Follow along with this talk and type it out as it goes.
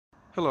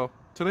Hello,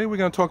 today we're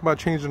going to talk about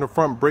changing the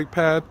front brake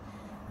pad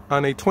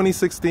on a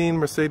 2016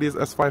 Mercedes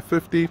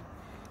S550.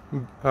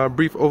 A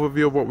brief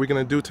overview of what we're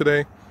going to do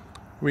today.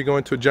 We're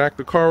going to jack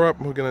the car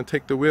up, we're going to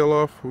take the wheel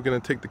off, we're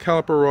going to take the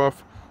caliper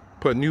off,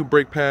 put new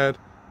brake pad,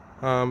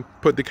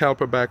 put the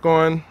caliper back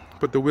on,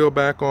 put the wheel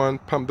back on,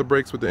 pump the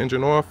brakes with the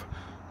engine off,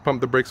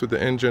 pump the brakes with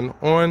the engine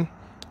on,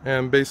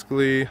 and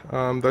basically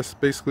that's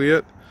basically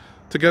it.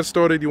 To get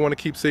started, you want to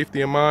keep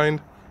safety in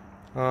mind.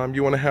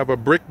 You want to have a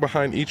brick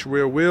behind each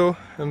rear wheel,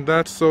 and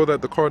that's so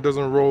that the car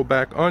doesn't roll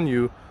back on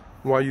you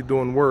while you're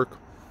doing work.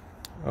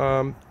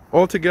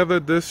 Altogether,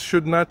 this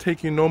should not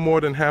take you no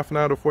more than half an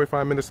hour to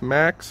 45 minutes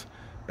max.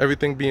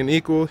 Everything being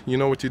equal, you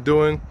know what you're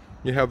doing,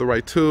 you have the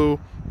right tool,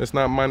 it's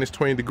not minus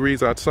 20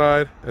 degrees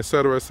outside,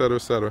 etc., etc.,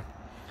 etc.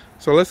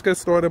 So let's get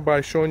started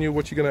by showing you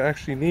what you're going to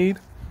actually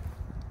need.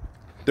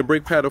 The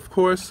brake pad, of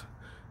course.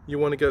 You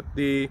want to get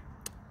the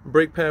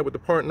brake pad with the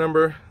part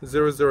number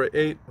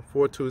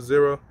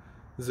 008-420-0220.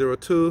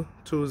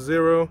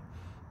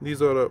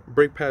 These are the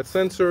brake pad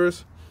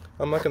sensors.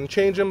 I'm not going to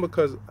change them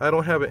because I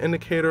don't have an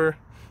indicator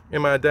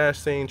in my dash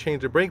saying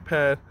change the brake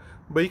pad,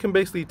 but you can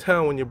basically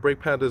tell when your brake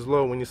pad is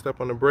low when you step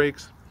on the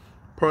brakes.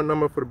 Part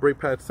number for the brake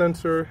pad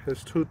sensor is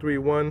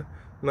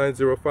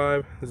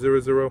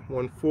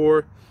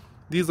 231-905-0014.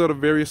 These are the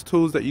various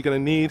tools that you're going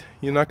to need.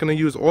 You're not going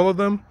to use all of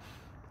them,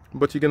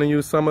 but you're going to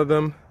use some of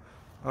them.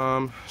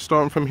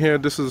 Starting from here,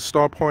 this is a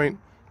star point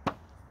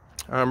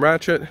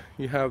ratchet.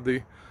 You have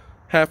the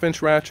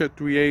 1/2-inch ratchet,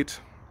 3/8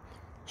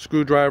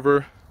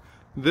 screwdriver.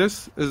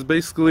 This is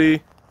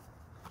basically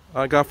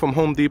I got from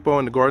Home Depot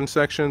in the garden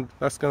section.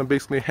 That's going to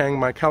basically hang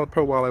my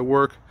caliper while I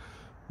work.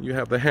 You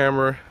have the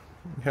hammer,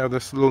 you have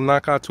this little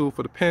knockout tool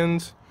for the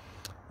pins,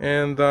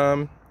 and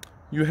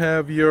you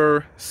have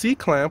your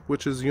C-clamp,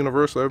 which is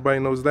universal, everybody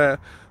knows that,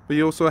 but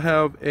you also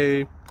have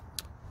a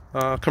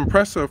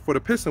compressor for the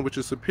piston, which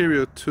is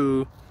superior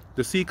to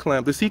the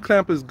C-clamp. The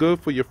C-clamp is good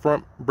for your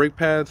front brake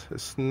pads.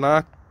 It's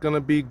not going to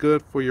be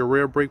good for your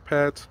rear brake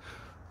pads.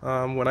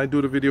 When I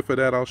do the video for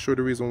that, I'll show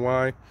the reason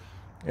why.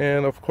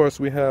 And of course,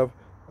 we have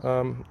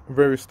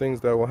various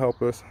things that will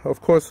help us.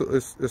 Of course,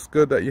 it's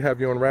good that you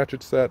have your own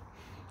ratchet set.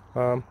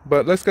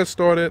 But let's get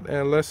started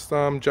and let's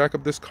jack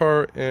up this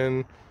car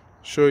and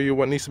show you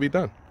what needs to be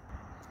done.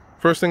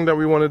 First thing that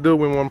we want to do,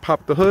 we want to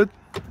pop the hood.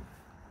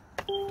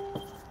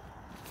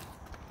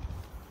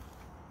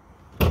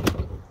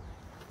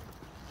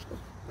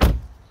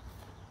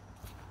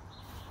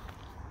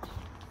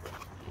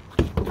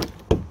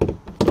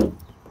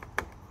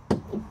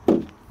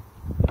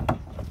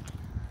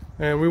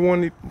 And we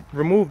want to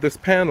remove this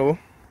panel.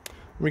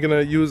 We're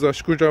going to use a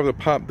screwdriver to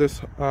pop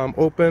this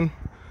open.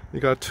 You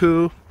got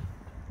 2,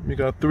 you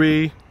got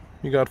 3,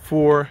 you got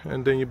 4,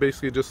 and then you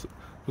basically just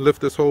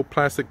lift this whole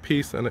plastic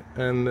piece and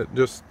it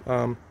just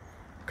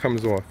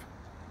comes off.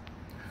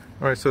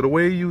 Alright, so the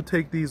way you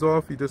take these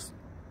off, you just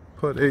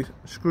put a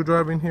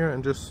screwdriver in here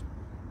and just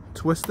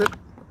twist it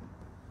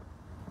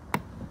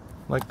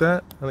like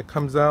that, and it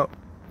comes out.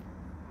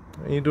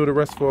 And you do the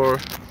rest for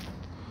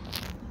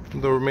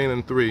the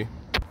remaining 3.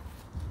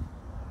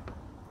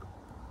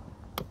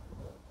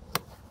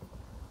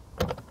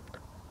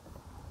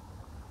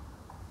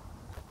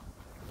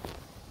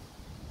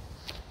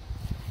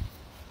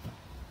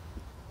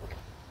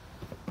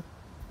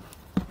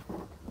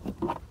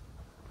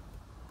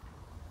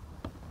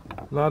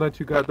 Now that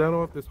you got that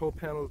off, this whole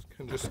panel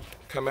can just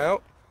come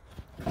out.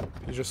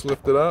 You just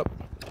lift it up,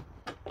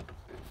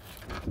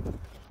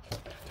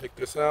 take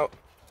this out,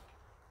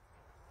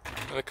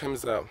 and it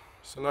comes out.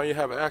 So now you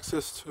have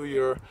access to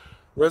your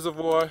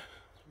reservoir.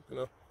 You're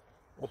going to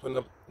open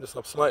this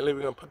up slightly.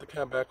 We're going to put the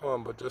cap back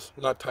on, but just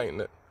not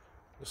tighten it.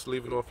 Just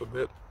leave it off a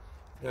bit.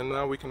 And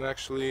now we can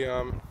actually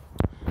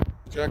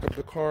jack up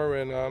the car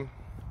and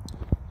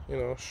you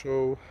know,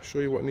 show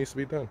you what needs to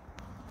be done.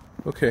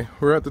 Okay,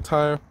 we're at the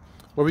tire.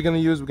 What we're going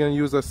to use a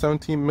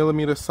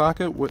 17mm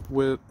socket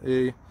with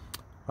a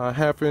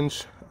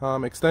 1/2-inch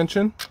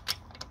extension.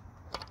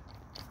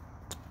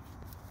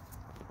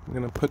 I'm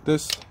going to put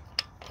this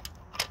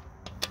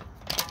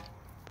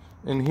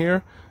in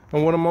here,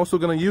 and what I'm also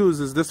going to use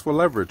is this for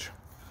leverage.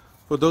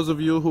 For those of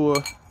you who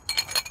are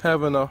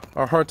having a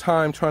hard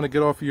time trying to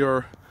get off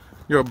your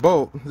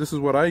bolt, this is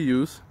what I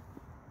use.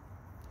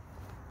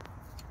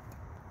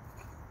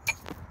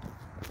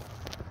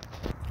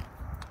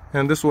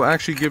 And this will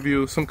actually give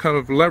you some kind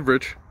of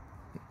leverage.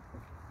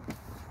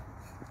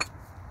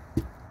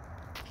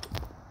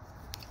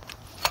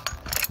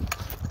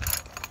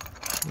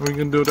 We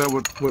can do that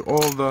with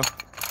all the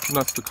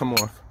nuts to come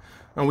off.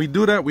 And we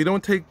do that, we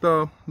don't take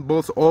the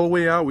bolts all the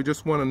way out, we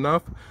just want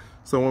enough.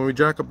 So when we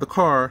jack up the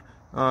car,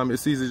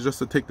 it's easy just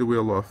to take the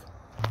wheel off.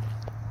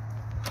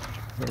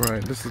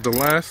 Alright, this is the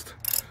last.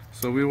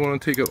 So we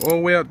want to take it all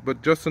the way out,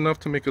 but just enough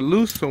to make it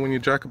loose, so when you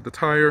jack up the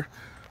tire,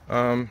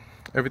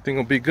 everything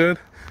will be good.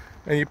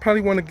 And you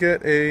probably want to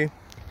get a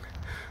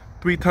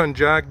 3-ton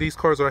jack. These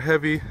cars are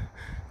heavy.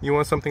 You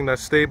want something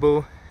that's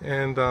stable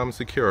and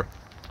secure.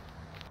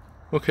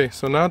 Okay,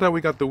 so now that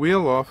we got the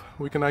wheel off,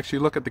 we can actually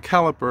look at the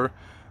caliper.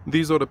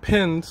 These are the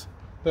pins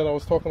that I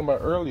was talking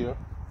about earlier,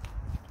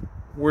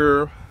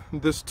 where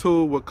this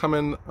tool will come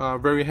in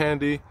very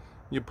handy.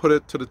 You put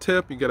it to the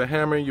tip, you get a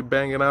hammer, you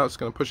bang it out, it's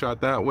going to push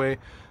out that way.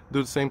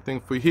 Do the same thing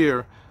for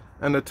here.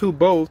 And the two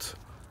bolts,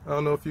 I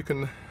don't know if you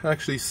can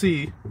actually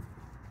see,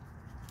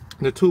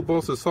 the two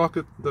bolts, the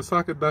socket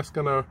that's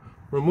going to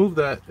remove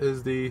that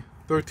is the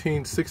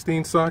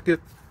 13/16 socket,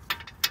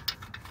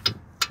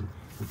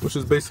 which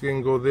is basically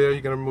going to go there.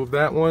 You're going to remove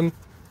that one,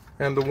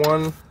 and the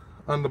one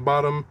on the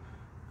bottom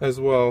as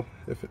well,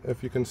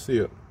 if you can see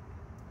it.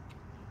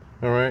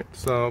 Alright,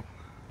 so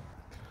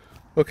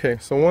okay,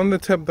 so one of the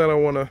tips that I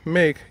want to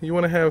make, you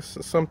want to have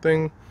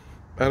something,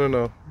 I don't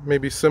know,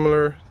 maybe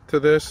similar to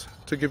this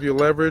to give you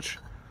leverage.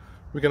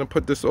 We're going to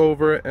put this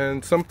over,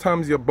 and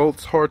sometimes your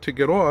bolt's hard to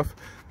get off,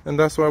 and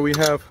that's why we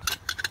have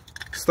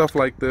stuff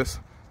like this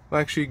to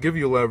actually give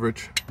you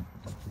leverage.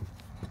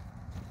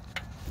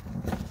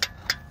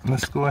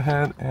 Let's go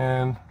ahead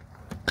and,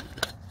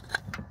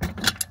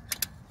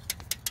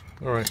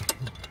 alright,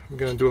 we're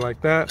going to do it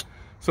like that.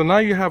 So now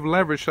you have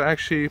leverage to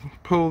actually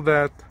pull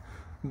that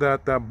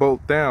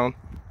bolt down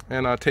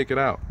and take it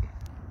out.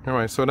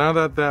 Alright, so now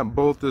that that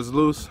bolt is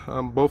loose,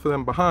 both of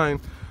them behind,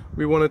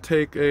 we want to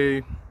take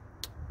a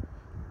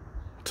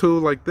tool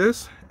like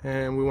this,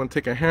 and we want to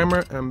take a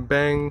hammer and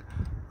bang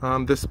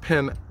this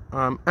pin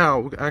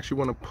out. We actually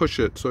want to push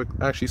it so it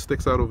actually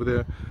sticks out over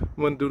there.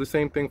 We want to do the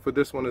same thing for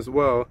this one as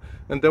well,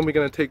 and then we're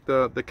going to take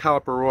the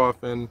caliper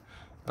off, and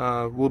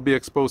we'll be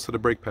exposed to the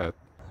brake pad.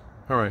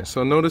 Alright,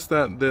 so notice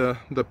that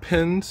the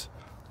pins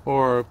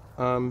are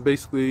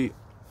basically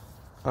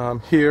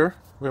here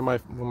where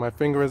my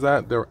finger is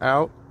at, they're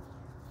out,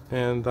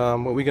 and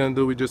what we're going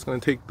to do, we're just going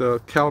to take the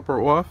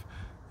caliper off,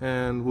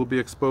 and we'll be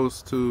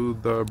exposed to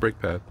the brake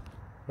pad.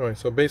 Alright,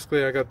 so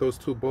basically I got those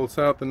two bolts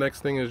out. The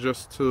next thing is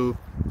just to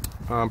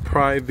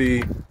pry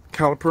the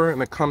caliper,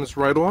 and it comes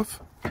right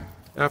off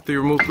after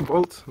you remove the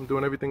bolts. I'm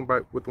doing everything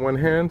with one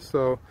hand,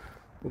 so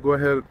we'll go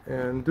ahead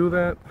and do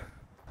that.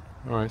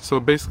 Alright, so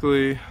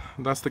basically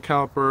that's the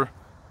caliper.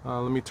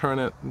 Let me turn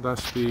it.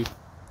 That's the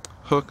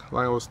hook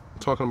like I was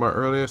talking about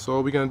earlier. So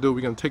all we're going to do,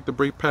 we're going to take the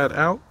brake pad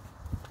out.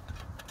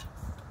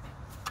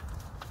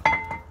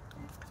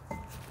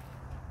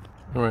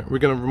 Alright, we're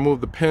going to remove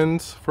the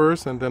pins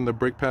first, and then the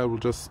brake pad will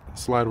just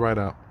slide right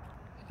out.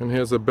 And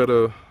here's a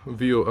better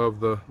view of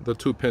the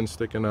two pins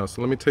sticking out.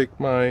 So let me take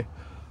my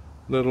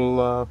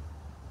little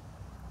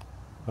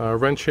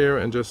wrench here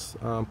and just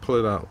pull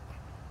it out.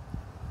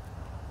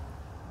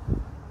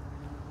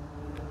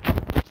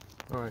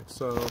 Alright,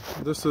 so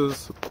this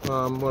is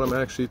what I'm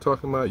actually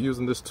talking about,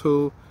 using this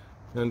tool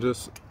and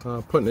just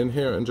putting it in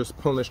here and just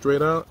pulling it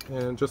straight out.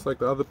 And just like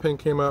the other pin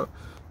came out,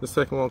 the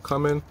second one will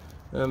come in,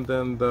 and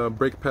then the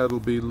brake pad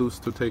will be loose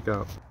to take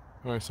out.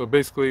 Alright, so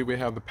basically we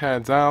have the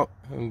pads out,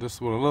 and this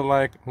is what it looks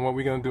like. And what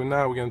we're going to do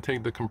now, we're going to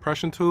take the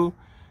compression tool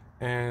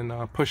and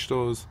push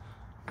those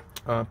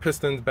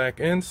pistons back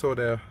in so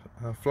they're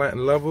flat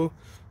and level,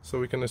 so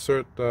we can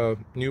insert the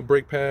new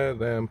brake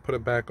pad and put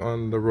it back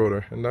on the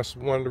rotor. And that's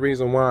one of the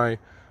reasons why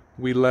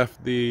we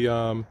left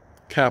the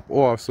cap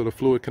off, so the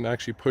fluid can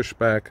actually push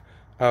back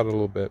out a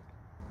little bit.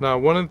 Now,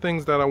 one of the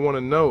things that I want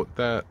to note,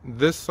 that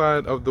this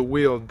side of the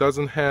wheel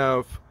doesn't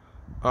have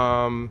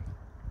a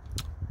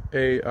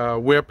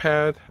wear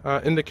pad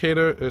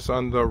indicator. It's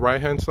on the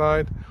right hand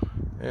side,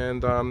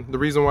 and the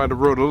reason why the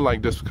rotor looked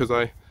like this, because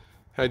I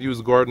had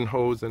used garden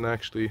hose and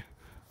actually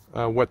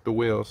wet the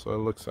wheel, so it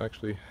looks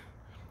actually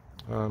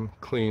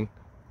clean.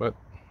 But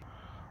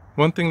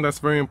one thing that's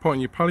very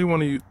important, you probably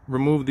want to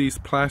remove these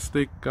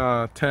plastic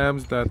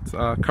tabs that's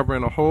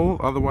covering a hole,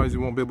 otherwise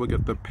you won't be able to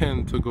get the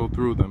pin to go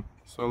through them.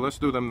 So let's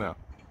do them now.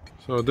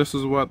 So this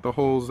is what the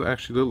holes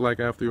actually look like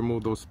after you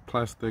remove those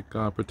plastic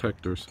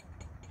protectors.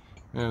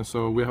 And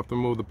so we have to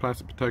remove the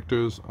plastic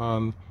protectors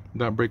on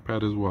that brake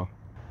pad as well.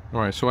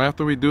 Alright, so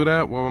after we do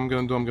that, what I'm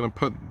going to do, I'm going to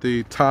put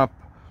the top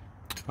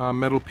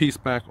metal piece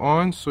back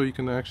on so you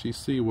can actually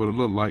see what it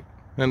looked like.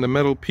 And the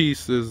metal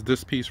piece is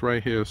this piece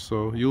right here,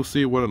 so you'll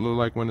see what it looked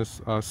like when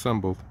it's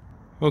assembled.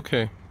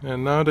 Okay,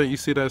 and now that you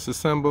see that it's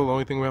assembled, the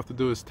only thing we have to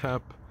do is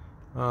tap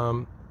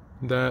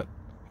that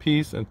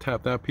piece and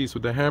tap that piece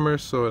with the hammer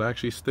so it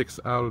actually sticks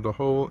out of the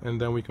hole,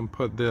 and then we can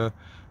put the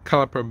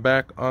caliper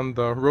back on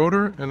the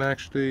rotor and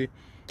actually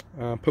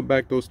put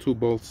back those two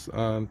bolts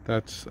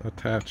that's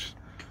attached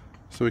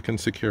so we can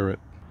secure it.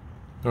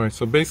 Alright,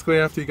 so basically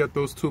after you got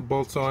those two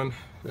bolts on,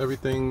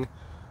 everything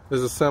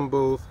is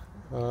assembled.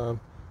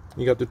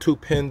 You got the two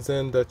pins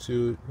in that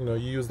you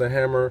use the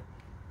hammer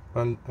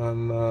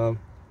on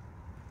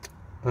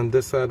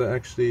this side to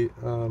actually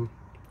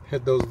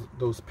hit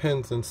those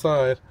pins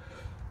inside.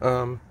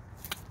 What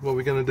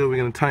we're gonna do, we're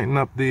gonna tighten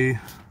up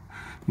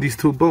these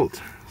two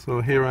bolts.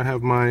 So here I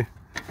have my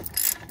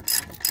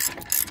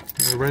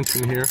wrench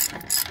in here.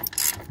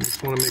 I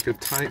just want to make it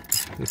tight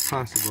as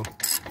possible.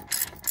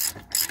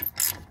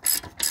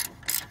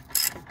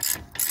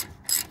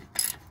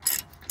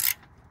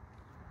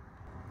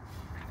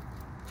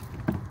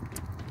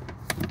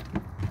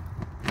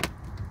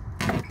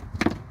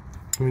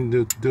 I'm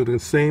going to do the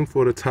same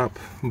for the top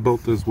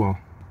bolt as well.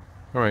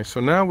 Alright, so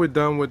now we're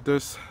done with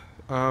this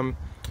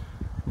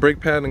brake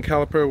pad and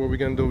caliper. What we're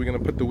going to do, we're going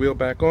to put the wheel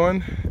back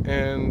on,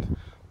 and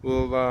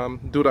we'll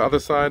do the other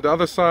side. The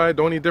other side,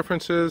 the only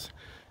difference is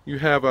you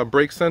have a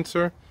brake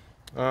sensor.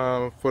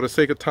 For the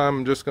sake of time,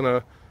 I'm just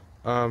going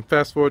to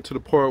fast forward to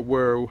the part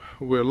where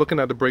we're looking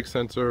at the brake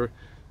sensor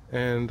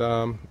and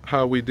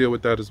how we deal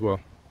with that as well.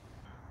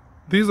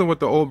 These are what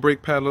the old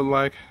brake pad look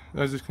like.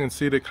 As you can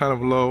see, they're kind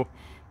of low,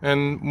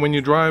 and when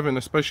you're driving,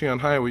 especially on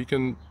highway, you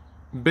can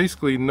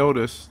basically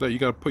notice that you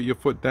got to put your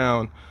foot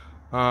down,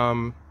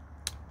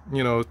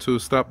 you know, to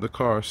stop the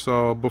car.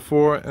 So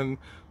before, and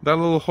that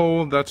little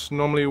hole, that's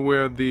normally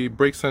where the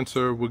brake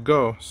sensor would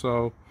go.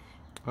 So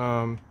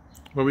what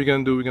we're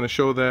gonna do, we're gonna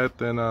show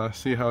that and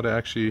see how they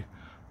actually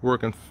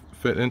work and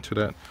fit into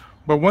that.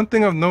 But one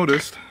thing I've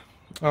noticed,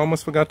 I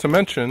almost forgot to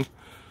mention,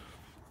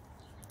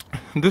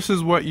 this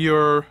is what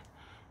your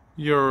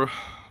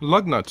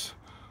lug nuts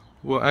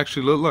will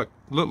actually look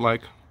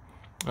like.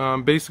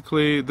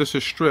 Basically, this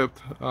is stripped.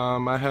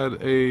 I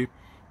had a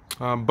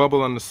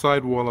bubble on the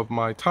sidewall of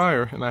my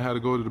tire, and I had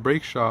to go to the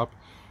brake shop,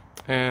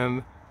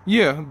 and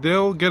yeah,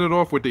 they'll get it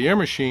off with the air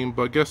machine,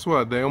 but guess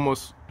what, they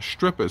almost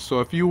strip it. So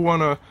if you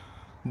want to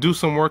do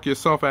some work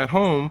yourself at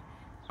home,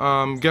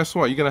 guess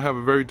what, you're gonna have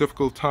a very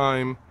difficult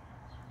time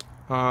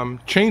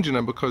changing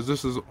it, because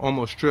this is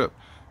almost stripped.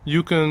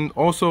 You can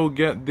also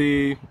get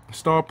the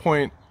star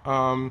point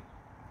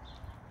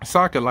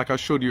socket like I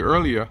showed you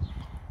earlier,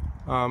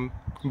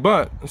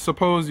 but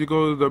suppose you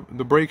go to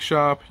the brake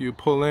shop, you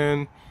pull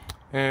in,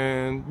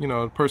 and you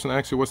know, the person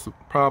asks you what's the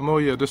problem. Oh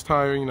yeah, this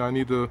tire, you know, I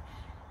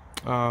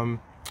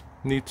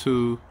need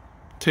to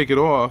take it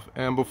off,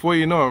 and before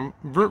you know,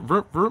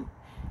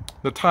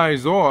 the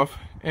tire's off,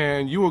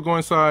 and you will go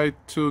inside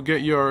to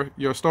get your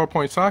star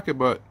point socket,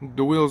 but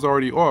the wheel's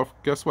already off.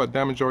 Guess what,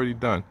 damage already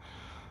done.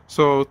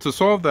 So to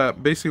solve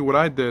that, basically what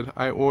I did,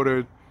 I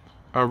ordered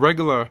a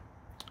regular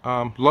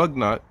lug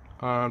nut.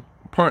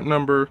 Part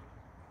number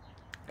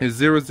is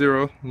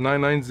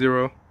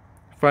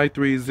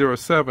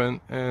 009905307,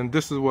 and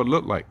this is what it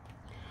looked like.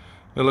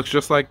 It looks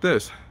just like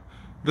this.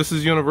 This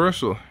is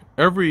universal.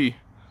 Every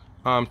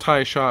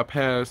tire shop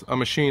has a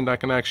machine that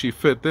can actually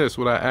fit this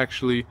without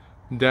actually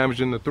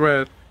damaging the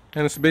thread,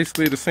 and it's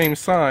basically the same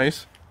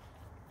size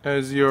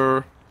as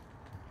your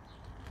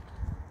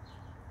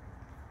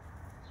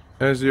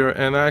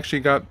and I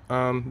actually got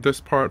this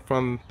part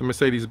from the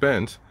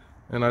Mercedes-BENZ,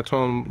 and I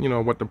told them, you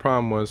know, what the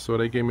problem was, so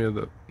they gave me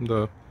the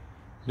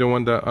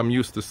one that I'm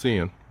used to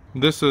seeing.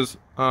 This is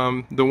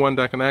the one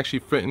that can actually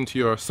fit into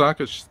your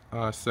socket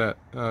set,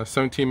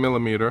 17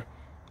 millimeter,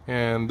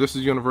 and this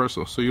is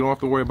universal, so you don't have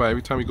to worry about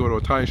every time you go to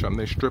a tire shop and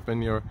they strip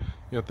in your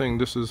thing.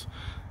 This is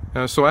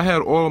so I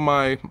had all of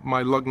my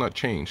lug nut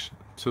changed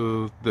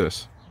to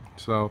this,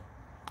 so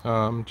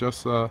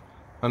just a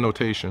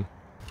notation.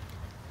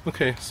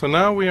 Okay, so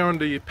now we are on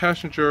the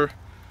passenger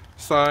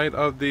side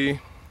of the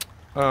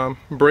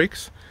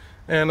brakes,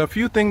 and a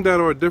few things that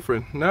are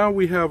different. Now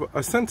we have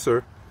a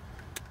sensor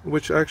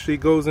which actually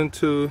goes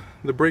into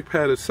the brake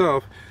pad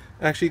itself,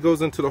 actually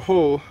goes into the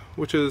hole,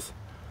 which is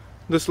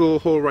this little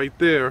hole right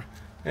there,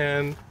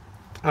 and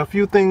a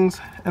few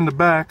things in the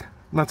back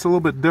that's a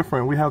little bit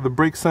different. We have the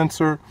brake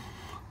sensor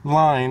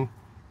line.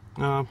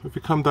 If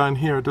you come down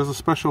here, there's a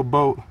special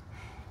bolt.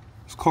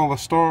 It's called a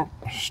star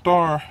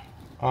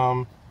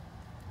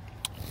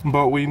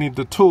but we need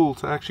the tool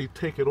to actually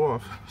take it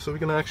off, so we're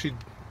gonna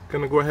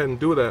go ahead and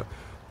do that.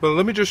 But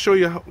let me just show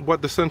you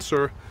what the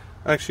sensor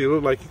actually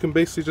look like. You can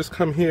basically just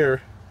come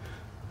here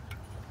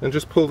and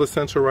just pull the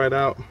sensor right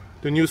out.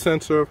 The new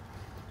sensor,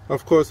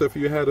 of course, if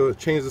you had to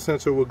change the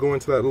sensor, will go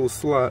into that little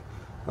slot.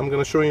 I'm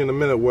going to show you in a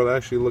minute what it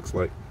actually looks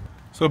like.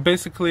 So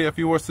basically, if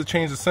you was to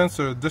change the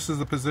sensor, this is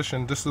the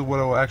position, this is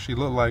what it will actually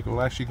look like. It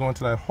will actually go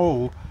into that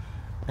hole,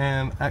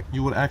 and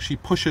you would actually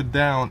push it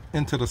down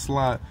into the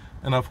slot,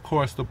 and of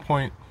course the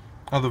point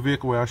of the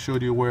vehicle where I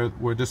showed you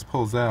where this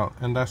pulls out,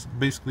 and that's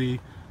basically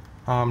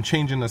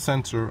changing the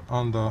sensor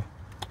on the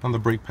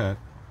brake pad.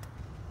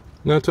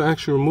 Now to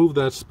actually remove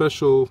that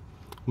special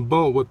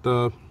bolt with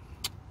the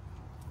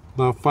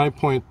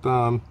 5-point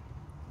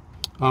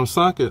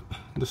socket,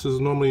 this is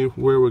normally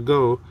where it would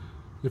go.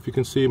 If you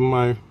can see,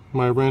 my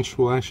wrench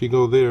will actually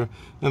go there,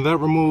 and that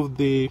removed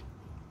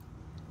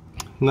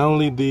not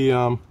only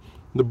the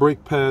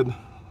brake pad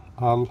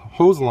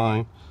hose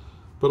line,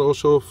 but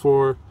also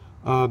for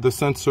the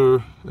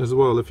sensor as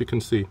well, if you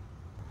can see.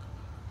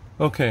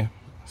 Okay,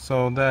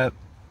 so that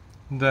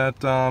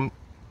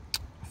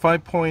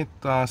 5-point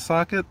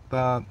socket,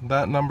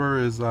 that number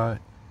is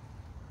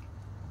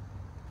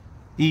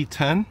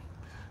E10,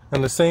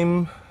 and the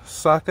same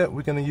socket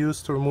we're going to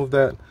use to remove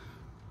the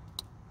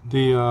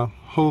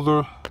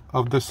holder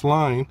of this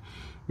line.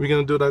 We're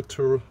going to do that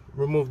to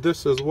remove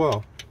this as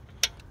well.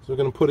 So we're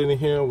going to put it in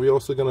here. We're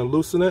also going to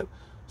loosen it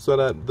so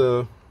that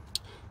the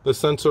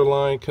sensor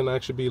line can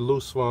actually be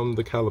loose from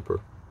the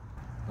caliper.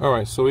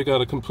 Alright, so we got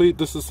to complete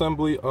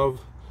disassembly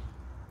of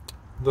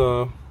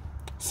the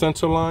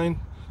sensor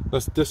line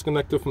that's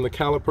disconnected from the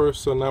caliper.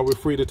 So now we're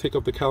free to take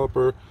up the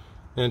caliper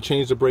and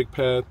change the brake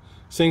pad.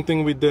 Same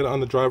thing we did on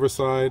the driver's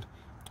side.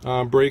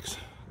 brakes.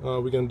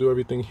 We're going to do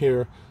everything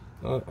here.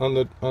 On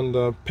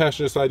the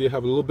passenger side, you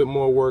have a little bit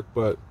more work,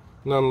 but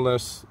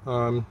nonetheless,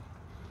 the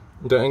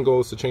end goal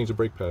is to change the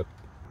brake pad.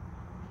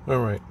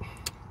 Alright,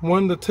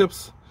 one of the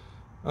tips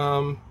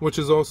which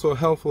is also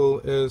helpful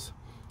is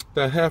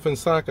that half-inch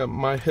socket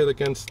might hit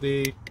against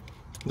the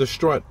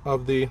strut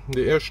of the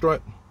air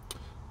strut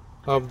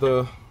of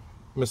the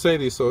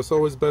Mercedes, so it's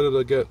always better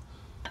to get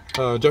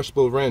an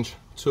adjustable wrench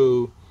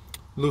to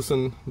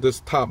loosen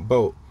this top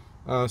bolt.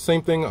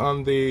 Same thing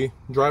on the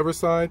driver's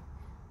side,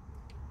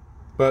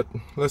 but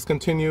let's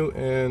continue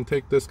and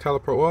take this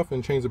caliper off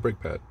and change the brake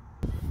pad.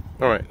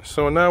 Alright,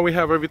 so now we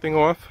have everything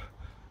off.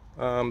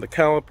 The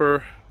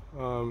caliper,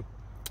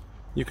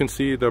 you can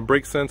see the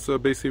brake sensor.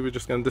 Basically, we're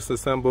just going to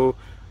disassemble.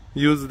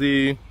 Use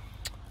the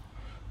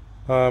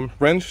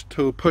wrench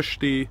to push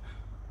the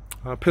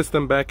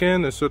piston back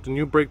in, insert the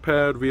new brake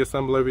pad,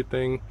 reassemble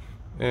everything,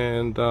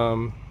 and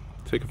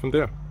take it from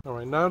there.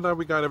 Alright, now that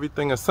we got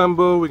everything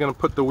assembled, we're going to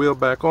put the wheel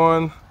back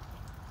on.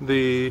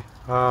 The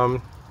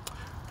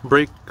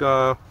brake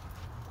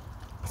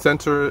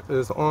sensor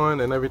is on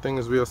and everything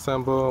is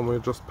reassembled, and we'll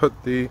just put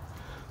the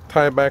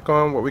tire back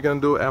on. What we're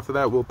going to do after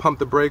that, we'll pump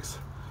the brakes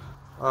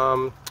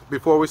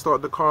before we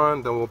start the car,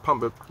 and then we'll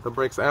pump the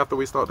brakes after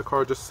we start the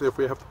car, just to see if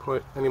we have to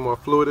put any more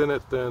fluid in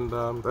it. Then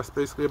that's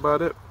basically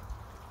about it.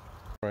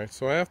 Alright,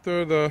 so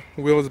after the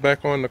wheel is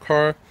back on the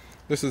car,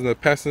 this is the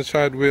passenger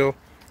side wheel.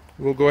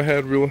 We'll go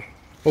ahead, we'll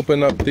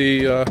open up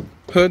the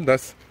hood,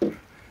 that's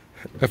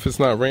if it's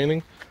not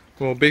raining,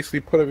 and we'll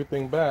basically put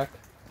everything back.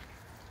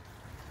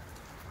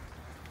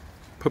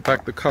 Put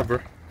back the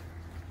cover.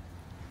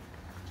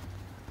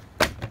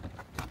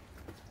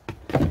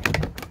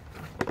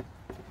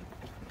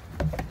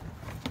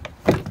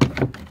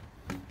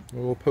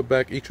 And we'll put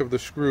back each of the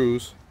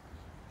screws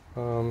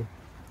and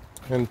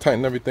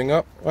tighten everything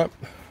up.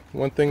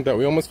 One thing that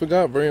we almost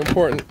forgot, very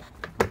important,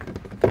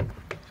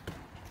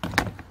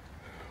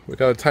 we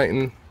got to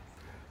tighten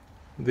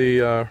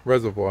the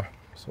reservoir.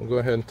 So we'll go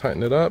ahead and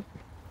tighten it up.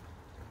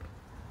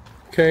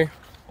 Okay,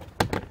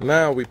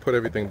 now we put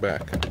everything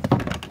back.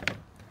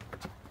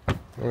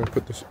 We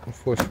put the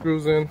 4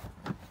 screws in,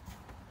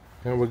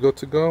 and we're good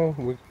to go.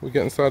 We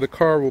get inside the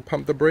car, we'll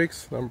pump the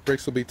brakes. The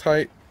brakes will be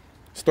tight.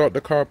 Start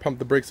the car, pump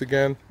the brakes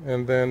again,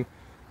 and then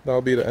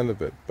that'll be the end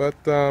of it. But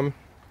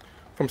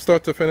from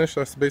start to finish,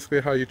 that's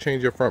basically how you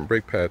change your front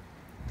brake pad.